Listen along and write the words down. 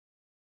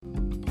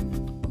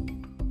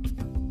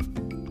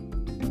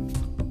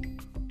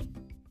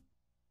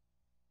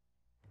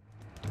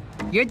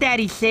Your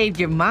daddy saved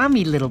your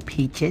mommy, little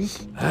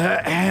peaches.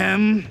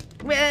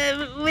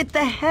 With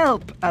the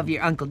help of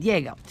your Uncle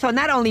Diego. So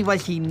not only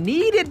was he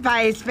needed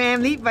by his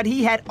family, but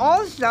he had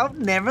also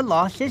never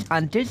lost his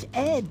hunter's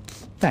edge.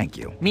 Thank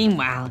you.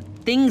 Meanwhile,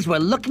 things were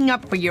looking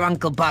up for your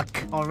Uncle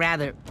Buck. Or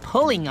rather,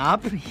 pulling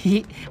up,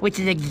 which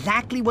is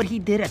exactly what he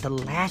did at the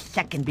last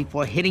second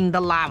before hitting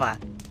the lava.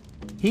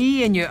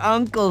 He and your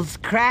uncles,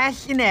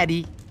 Crash and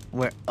Eddie,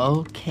 were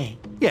okay.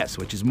 Yes,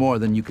 which is more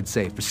than you could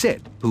say for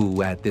Sid,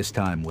 who at this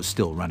time was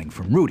still running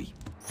from Rudy.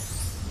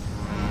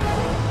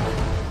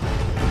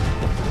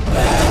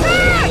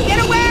 Get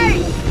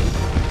away!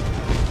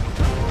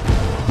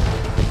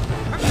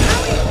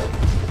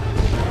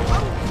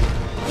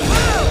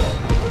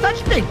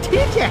 Such big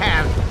teeth you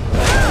have!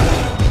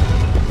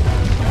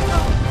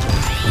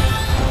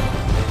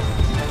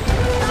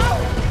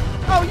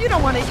 Oh, you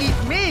don't want to eat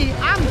me!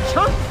 I'm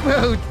junk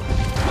food!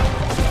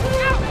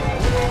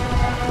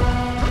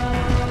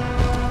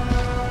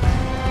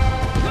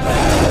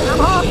 I'm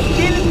all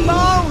skin and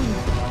bone!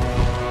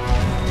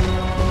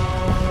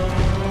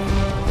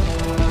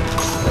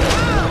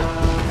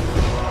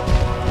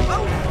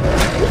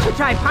 You should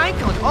try pine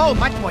cones. Oh,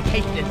 much more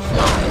tasty than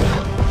slobs.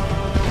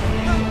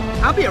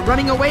 I'll be a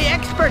running away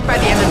expert by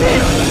the end of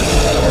this.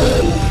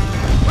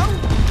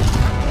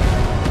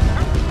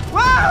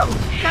 Whoa!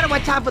 Gotta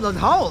watch out for those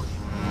holes.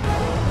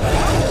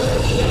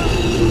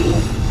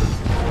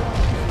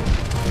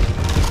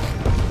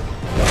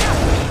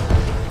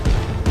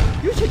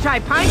 You should try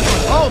pine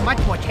cones. Oh, much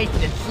more tasty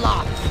than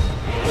slobs.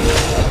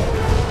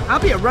 I'll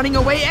be a running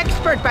away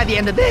expert by the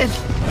end of this.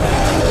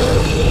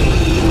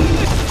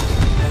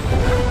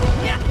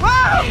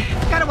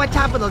 Whoa! Gotta watch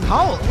out for those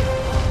holes.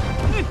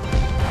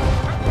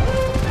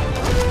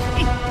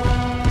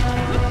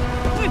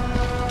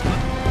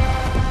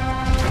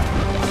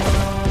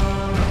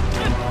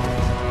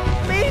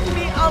 Leave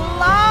me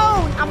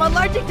alone! I'm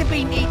allergic to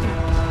being eaten.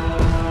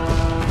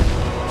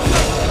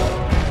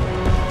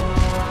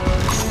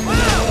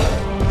 Whoa!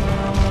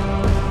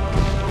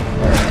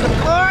 The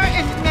floor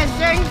is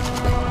missing.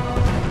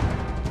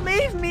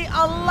 Leave me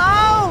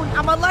alone!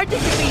 I'm allergic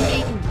to being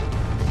eaten.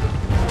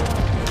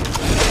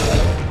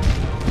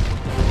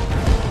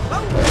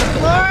 The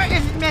floor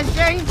is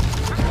missing.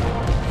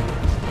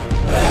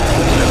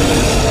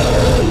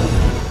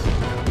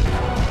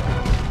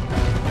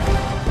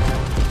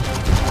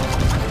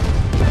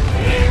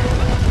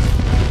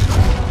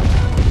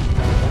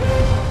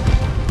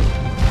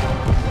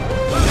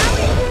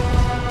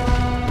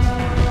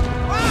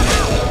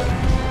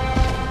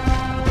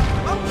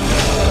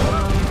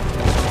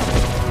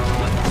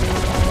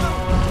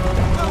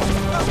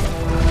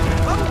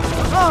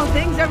 Oh,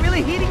 things are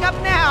really heating up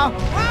now.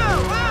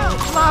 Whoa,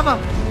 whoa! Lava.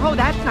 Oh,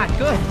 that's not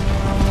good.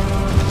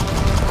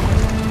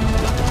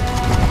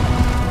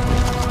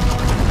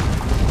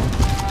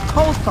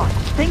 Cold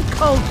thoughts. Think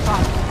cold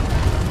thoughts.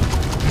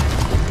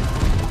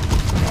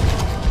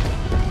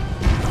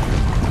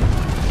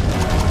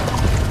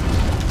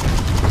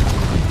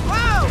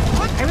 Whoa!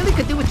 What? I really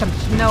could do with some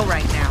snow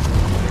right now.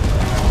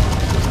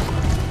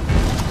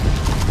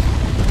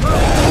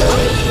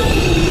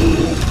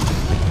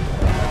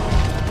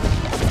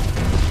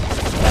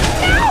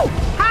 No!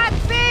 Hot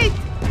feet!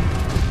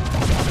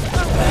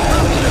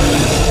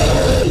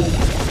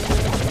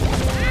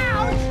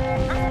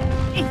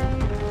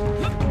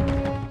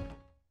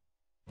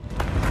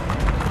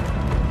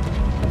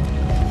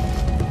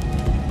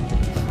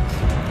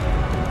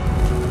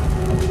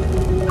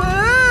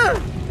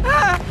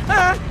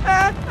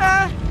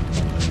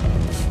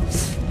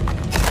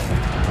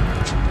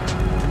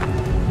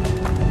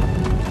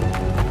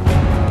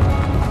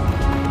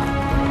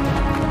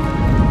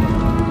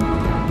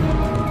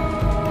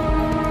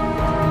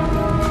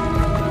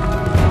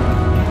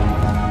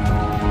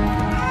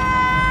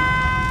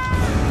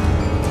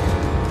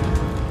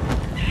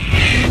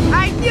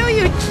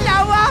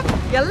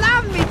 You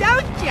love me,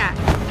 don't ya?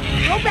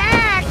 Go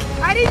back!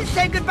 I didn't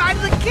say goodbye to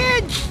the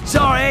kids!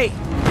 Sorry,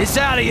 it's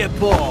out of your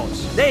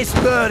paws. This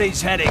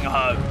birdie's heading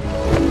home.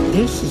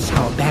 This is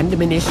how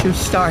abandonment issues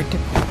start.